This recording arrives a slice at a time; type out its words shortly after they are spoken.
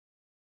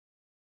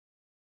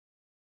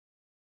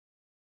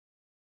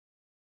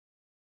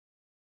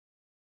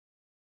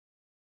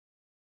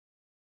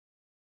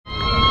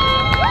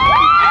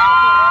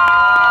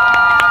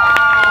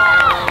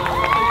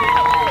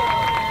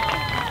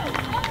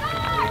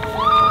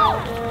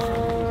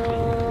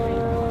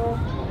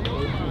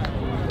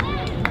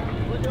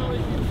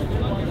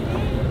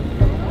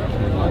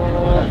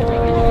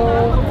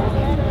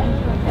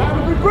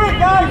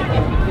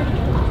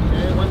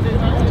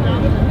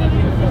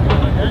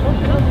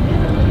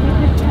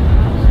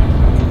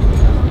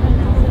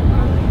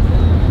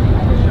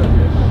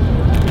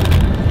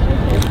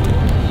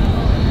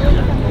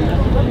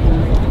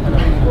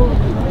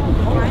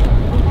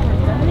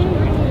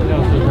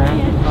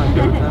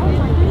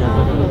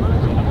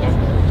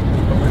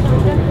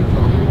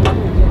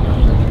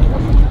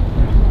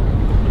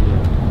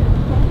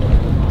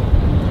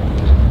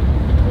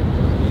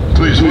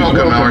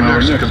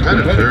next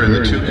competitor in the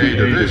 2A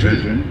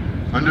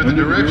division, under the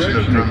direction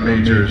of drum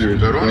majors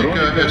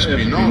Veronica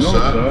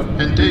Espinosa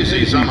and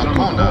Daisy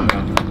Zamaconda,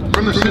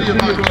 from the city of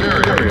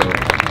Ontario,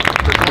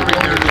 performing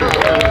their show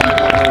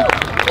entitled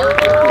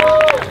Harper.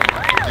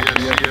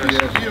 The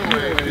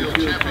SCSBOA Field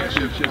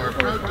Championships are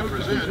proud to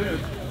present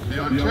the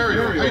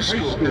Ontario High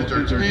School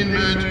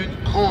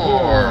Entertainment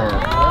Corps.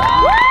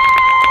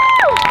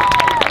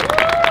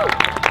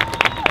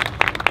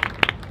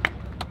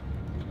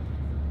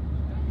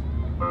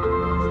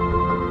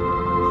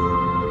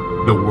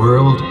 The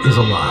world is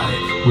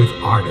alive with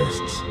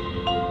artists.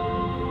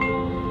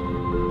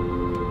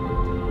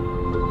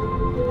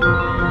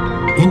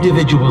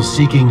 Individuals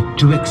seeking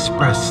to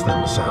express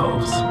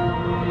themselves.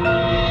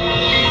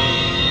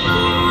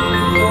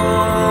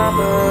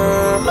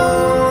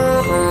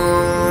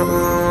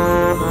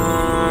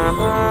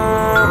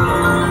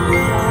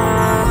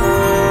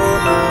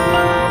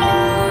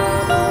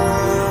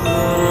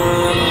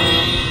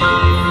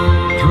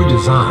 Through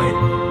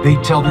design, they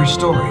tell their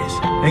stories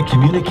and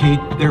communicate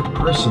their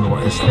personal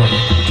aesthetic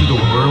to the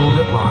world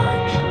at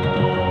large.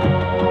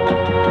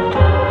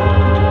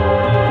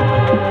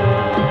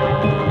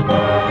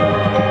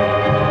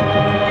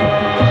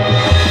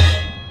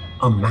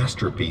 A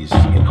masterpiece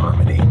in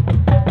harmony.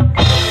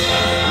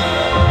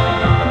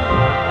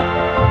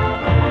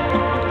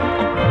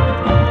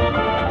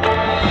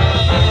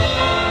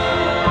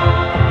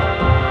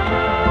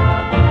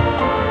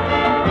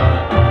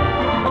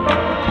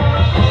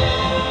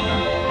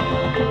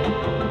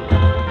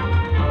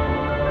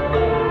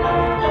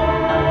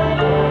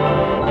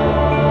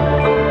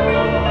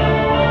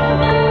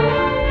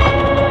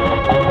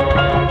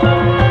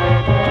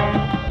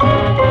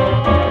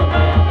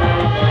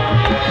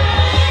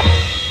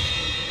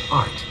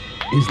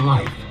 Is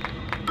life.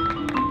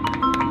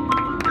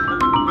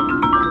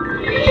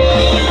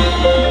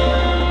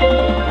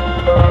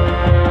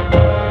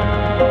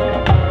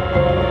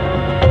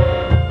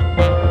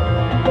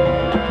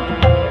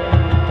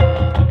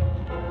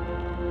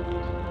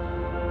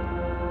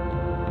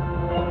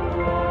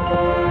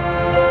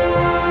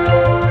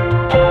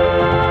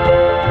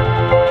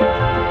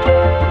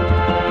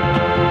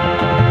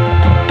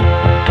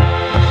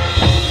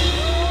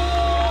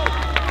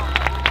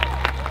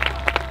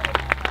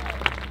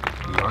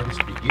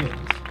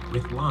 Begins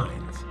with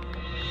lines.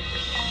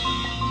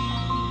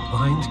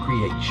 Lines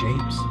create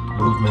shapes,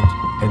 movement,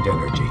 and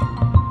energy.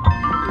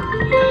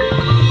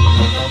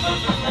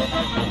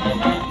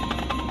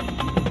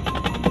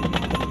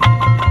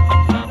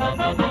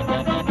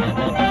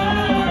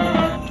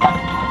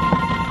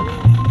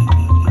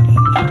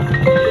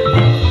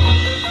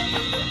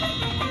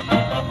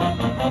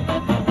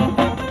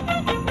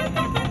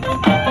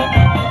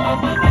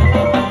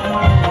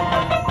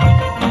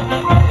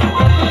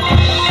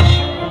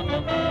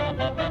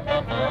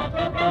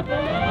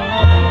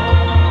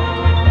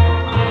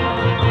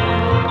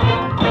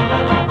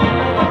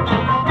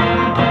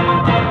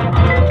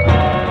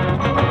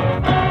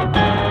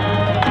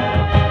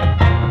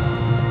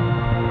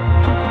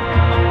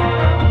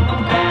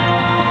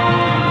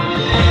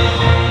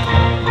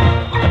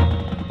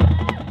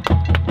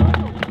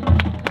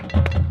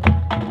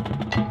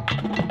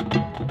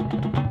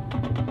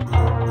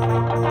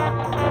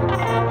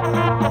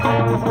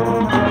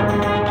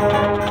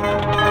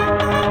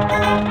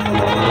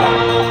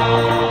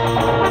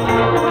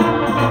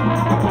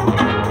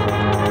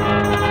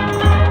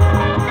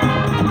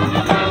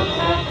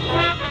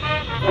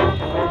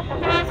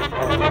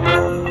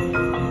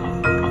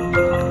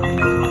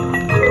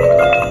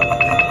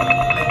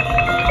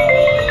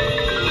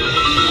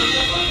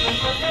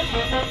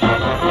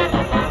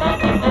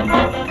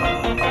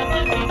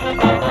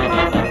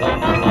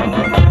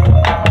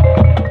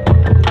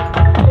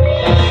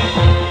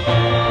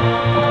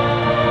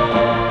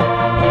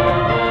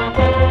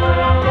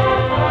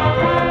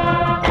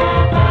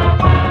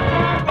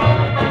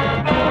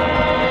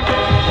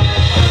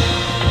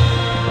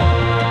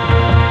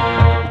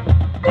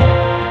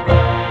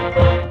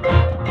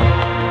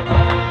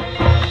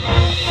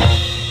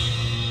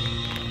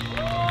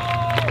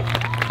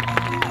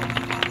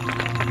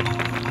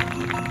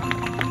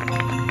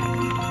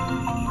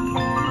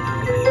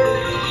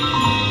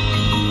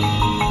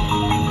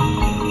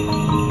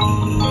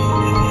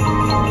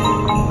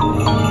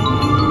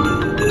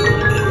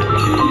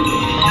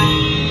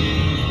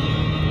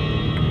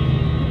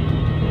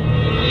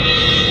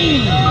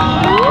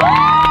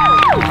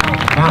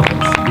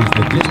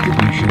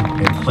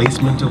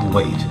 Placement of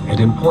weight and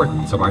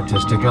importance of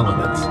artistic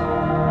elements.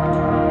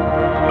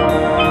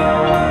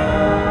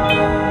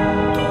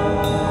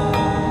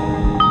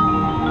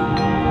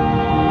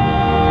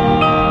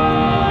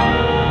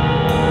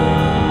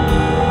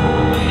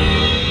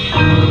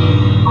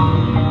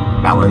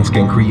 Balance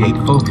can create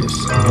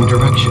focus and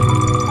direction.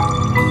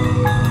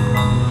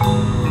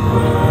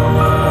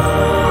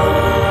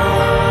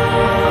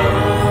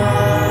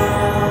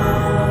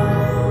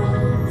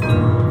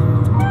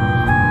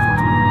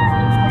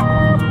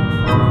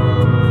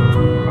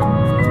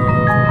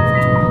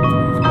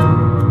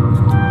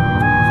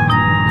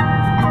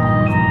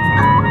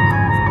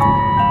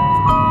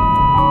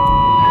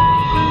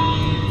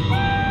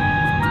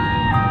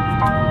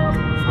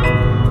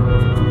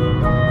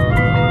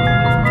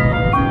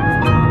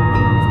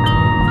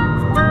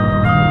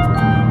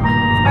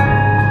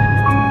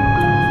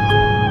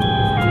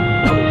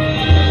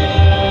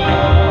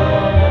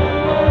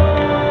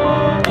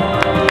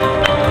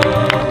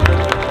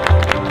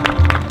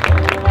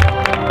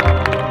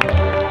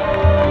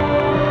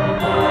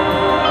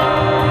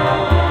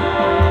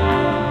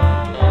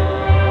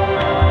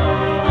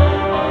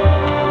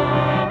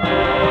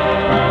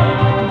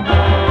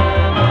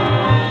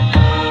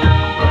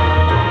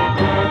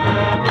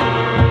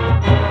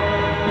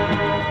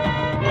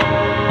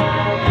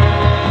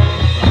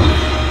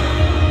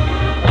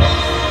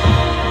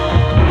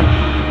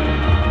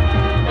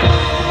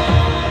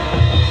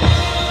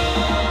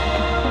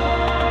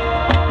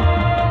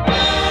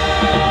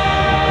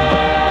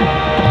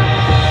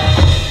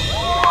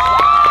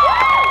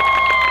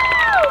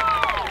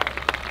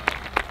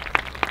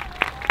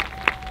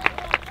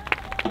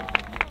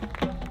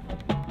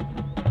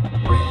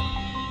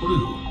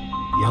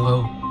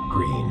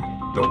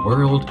 The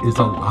world is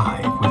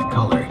alive with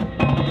color.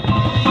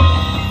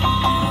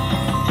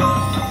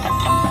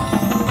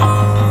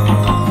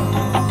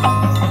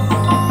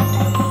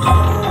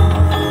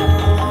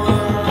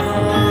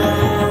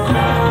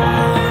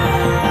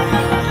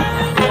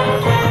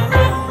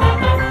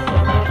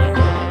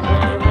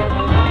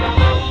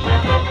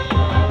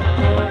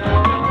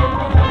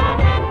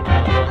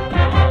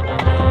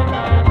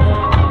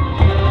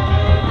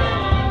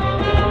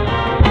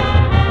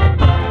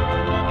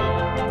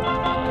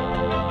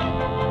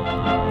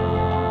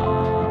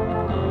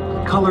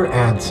 Color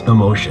adds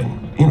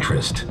emotion,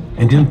 interest,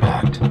 and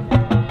impact.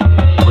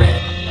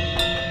 Red,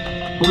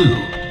 blue,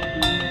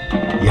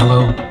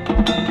 yellow,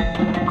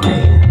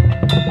 green.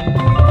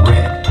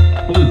 Red,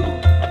 blue,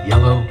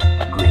 yellow,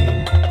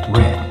 green.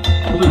 Red,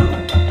 blue,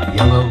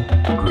 yellow,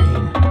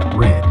 green.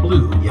 Red,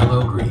 blue,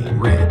 yellow, green.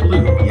 Red,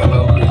 blue,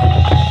 yellow, green.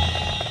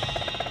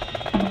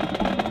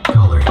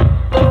 Color.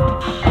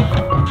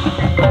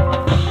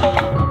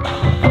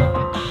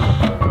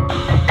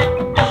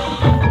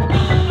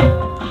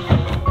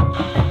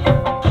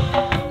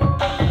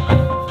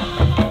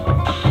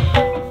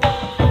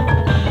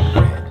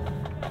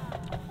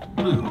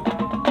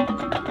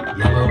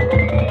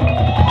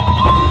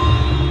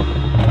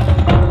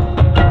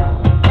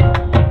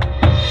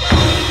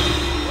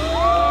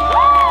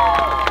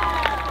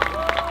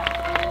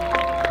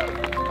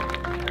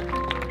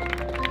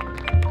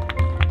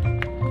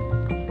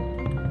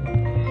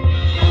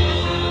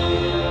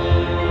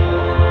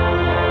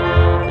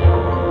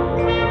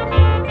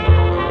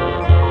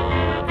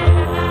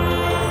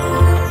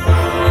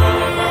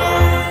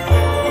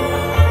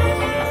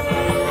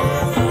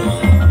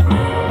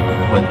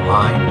 When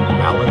line,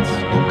 balance,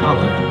 and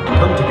color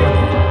come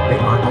together, they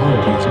are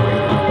always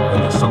greater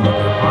than the sum of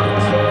their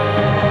parts.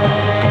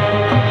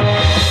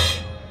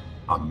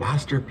 A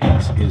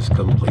masterpiece is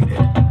completed.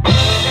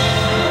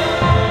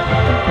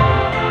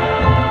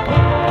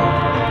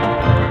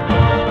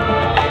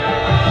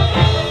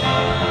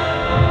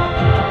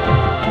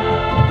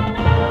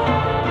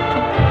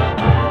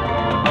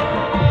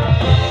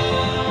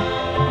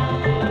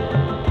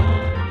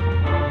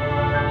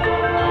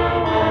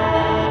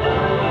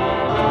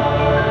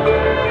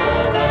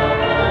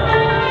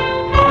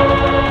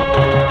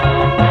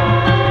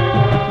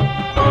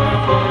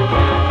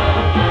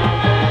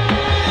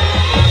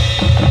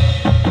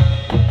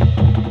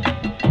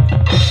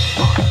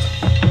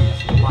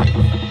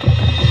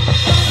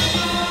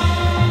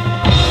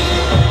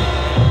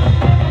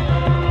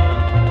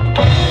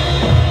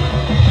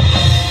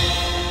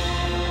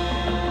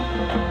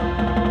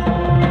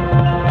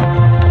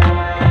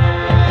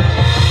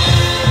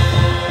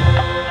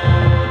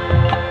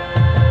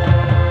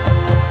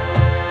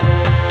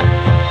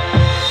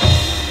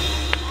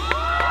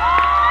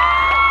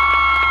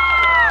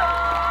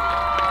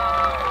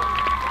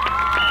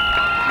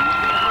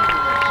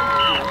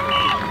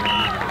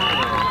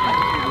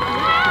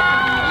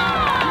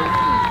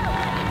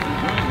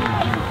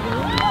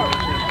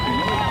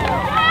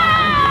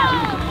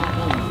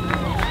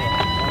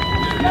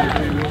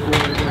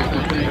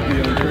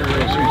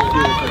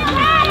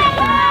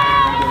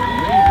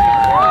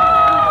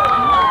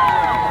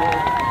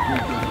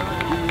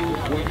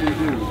 What do you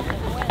do?